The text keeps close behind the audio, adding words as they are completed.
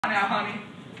Now, honey,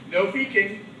 no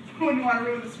peeking. Wouldn't want to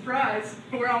ruin the surprise.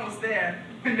 We're almost there.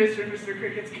 And Mr.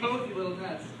 Cricket's cozy little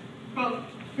nest. Well,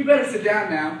 we better sit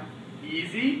down now.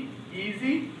 Easy,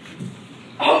 easy.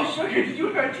 Oh, Sugar, did you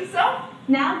hurt yourself?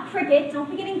 Now, Cricket,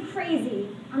 don't be getting crazy.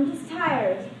 I'm just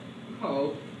tired.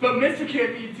 Oh, but Mr.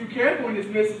 can't be too careful when his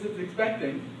missus is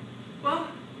expecting. Well,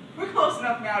 we're close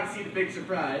enough now to see the big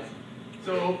surprise.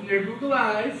 So open your Google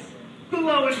eyes.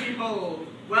 Lo and behold.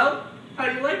 Well, how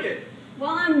do you like it?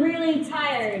 Well, I'm really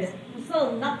tired. I'm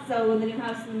so nutso with the new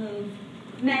house and the move.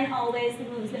 Men always think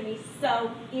move's gonna be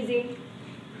so easy.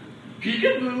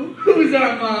 Peekaboo, who's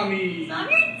our mommy? Stop,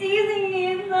 you're teasing me.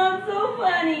 It's not so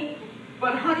funny.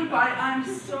 But honey pie, I'm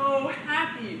so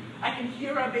happy. I can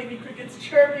hear our baby crickets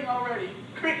chirping already.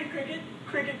 Cricket, cricket,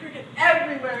 cricket, cricket,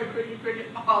 everywhere. Cricket, cricket,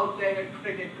 all day.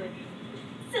 Cricket, cricket.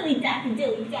 Silly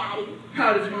daffodilly daddy.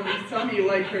 How does mommy's tummy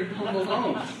like her humble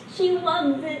home? She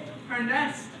loves it. Her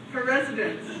nest, her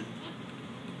residence.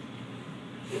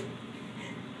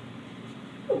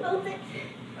 Who built it?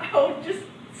 Oh, just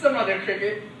some other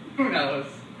cricket. Who knows?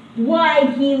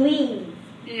 Why'd he leave?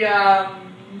 He,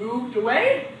 moved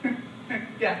away?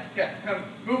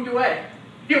 Moved away.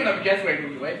 You'll never guess where he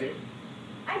moved away to.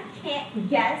 I can't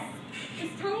guess.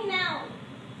 Just tell me now.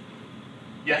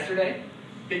 Yesterday,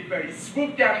 Big Birdie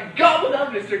swooped down and gobbled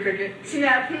up Mr. Cricket.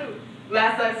 Snap-hoo!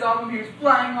 Last I saw him, he was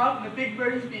flying off in the Big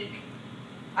Birdie's beak.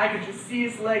 I could just see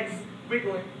his legs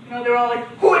wiggling. You know, they were all like,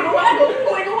 wiggle-waggle,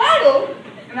 wiggle-waggle!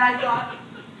 And I thought,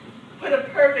 what a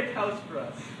perfect house for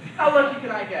us. How lucky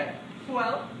could I get?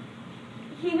 Well,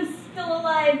 He was still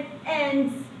alive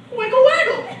and...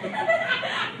 wiggle-waggle!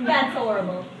 That's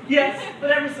horrible. Yes,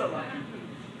 but ever so lucky.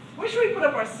 Where should we put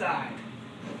up our sign?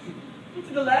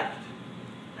 To the left?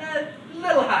 A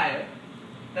little higher.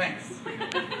 Thanks.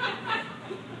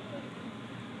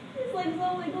 His legs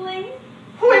all wiggling.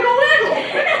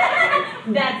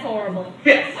 Wiggle-waggle! That's horrible.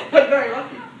 Yes, but very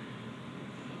lucky.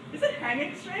 Is it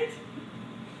hanging straight?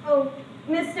 Oh,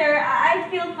 mister, I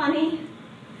feel funny.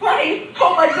 Funny?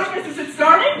 Oh my goodness, is it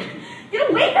starting? Get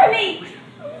away from me!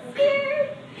 I'm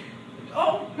scared.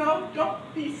 Oh, no, don't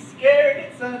be scared.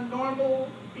 It's a normal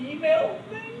female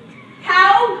thing.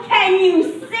 How can you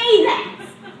say that?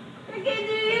 Cricket,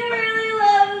 do you really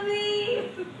love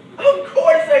me? Of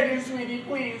course I do, sweetie.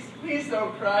 Please, please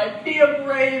don't cry. Be a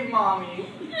brave mommy.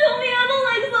 Show me how the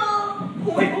legs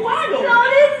all. Wiggle-waggle!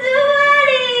 Don't it's too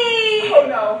funny! Oh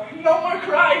no, no more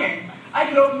crying. I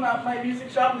can open up my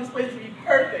music shop and this place would be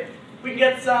perfect. We can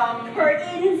get some...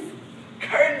 Curtains?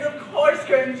 Curtains, of course,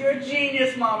 curtains. You're a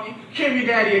genius, mommy. Give me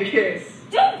daddy a kiss.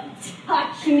 Don't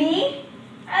touch me!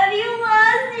 Have you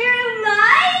lost your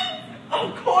mind?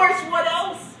 Of course, what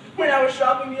else? When I was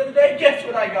shopping the other day, guess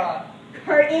what I got?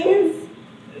 Curtains?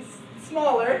 It's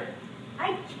smaller.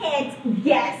 I can't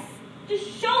guess. Just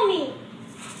show me.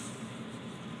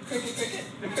 Cricket, cricket,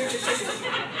 cricket,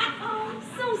 cricket. Oh,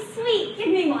 so sweet. Give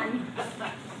me one.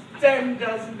 10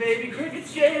 dozen baby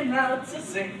crickets came out to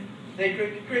sing. They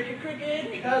cricket, cricket,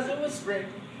 cricket, cause it was spring.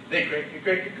 They cricket,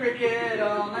 cricket, cricket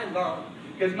all night long.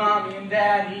 Cause mommy and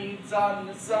daddy taught them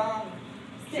the song.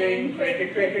 Sing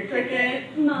cricket, cricket,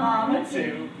 cricket, mama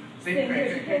too. Sing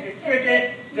cricket, cricket,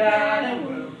 cricket,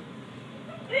 da-da-woo.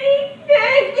 Sing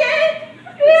cricket,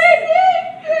 cricket,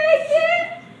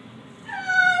 cricket,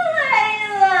 all night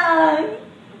long.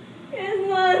 Cause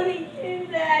mommy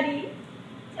and daddy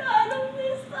taught them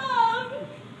this song.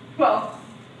 Well,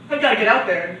 I've got to get out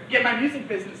there and get my music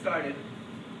business started.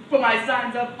 Put my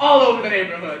signs up all over the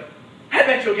neighborhood. I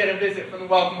bet you'll get a visit from the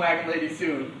welcome wagon lady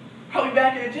soon. I'll be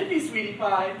back in a jiffy, sweetie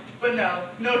pie. But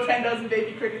no 10 dozen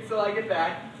baby crickets till I get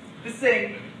back. To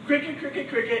sing cricket, cricket,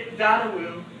 cricket,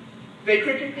 da-da-woo. They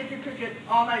cricket, cricket, cricket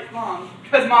all night long,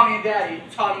 cause mommy and daddy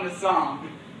taught them the song.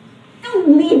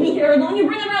 Don't leave me here alone. You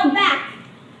bring them around back.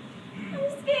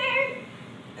 I'm scared.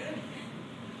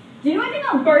 Do you know anything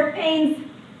about birth pains?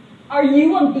 Are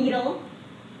you a beetle?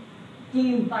 Do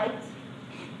you bite?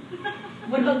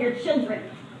 What about your children?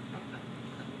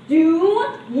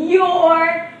 Do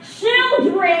your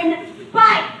children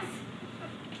bite?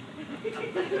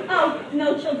 Oh,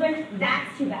 no children?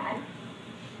 That's too bad.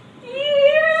 Do you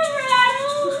hear them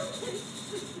rattle?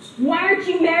 Why aren't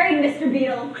you married, Mr.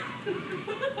 Beetle?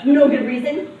 No good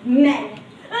reason. Men.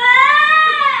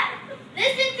 Ah!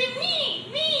 Listen to me!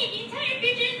 Me! The entire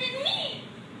picture is me!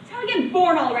 Try to get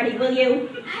born already, will you?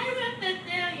 I will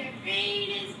fulfill your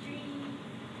greatest dream.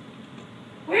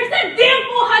 Where's that damn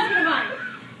fool husband of mine?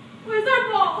 Where's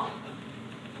our ball?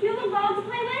 You have a ball to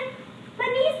play with? Let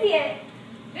me see it.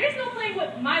 There's no playing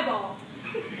with my ball.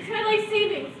 It's my life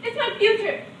savings. It's my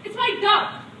future. It's my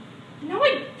duck. Now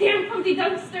my damn clumsy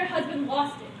dumpster husband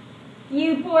lost it.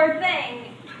 You poor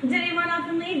thing. Did he run off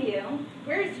and leave you?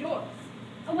 Where's yours?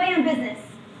 Away on business.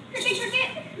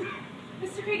 Cricket.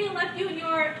 Mr. Cricket left you and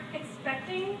you're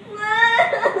expecting?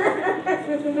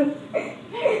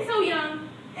 You're so young.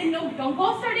 And no dung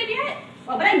ball started yet?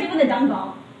 What would I do with a dung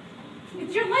ball?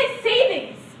 It's your life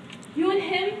savings. You and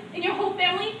him and your whole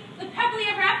family live happily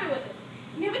ever after with it.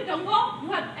 When you have a dung ball,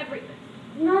 you have everything.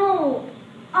 No.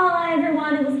 All I ever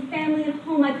wanted was a family at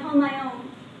home I call my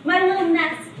own. My little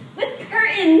nest with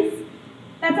curtains.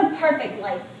 That's a perfect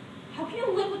life. How can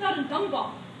you live without a dung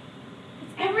ball?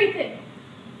 It's everything.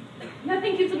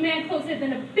 Nothing keeps a man closer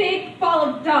than a big ball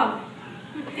of dung.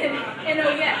 And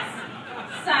oh yes,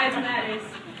 size matters.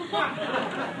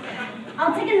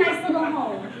 I'll take a nice little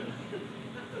home.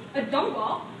 A dung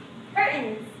ball?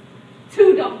 Curtains.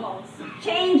 2 dung balls.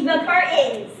 Change the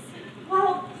curtains.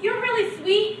 Well, you're really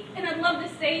sweet, and I'd love to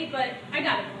stay, but I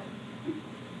gotta go.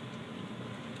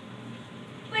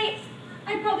 Wait,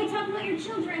 I thought we talked about your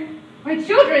children. My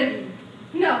children?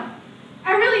 No.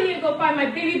 I really need to go find my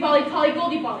baby Bolly Polly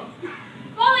Goldie Bolly.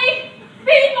 Bolly!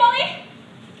 Baby Bolly!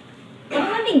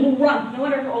 Let me grump. No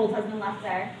wonder her old husband left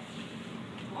there.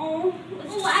 Oh,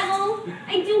 little waggle.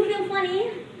 I do feel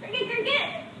funny.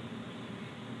 Cricket.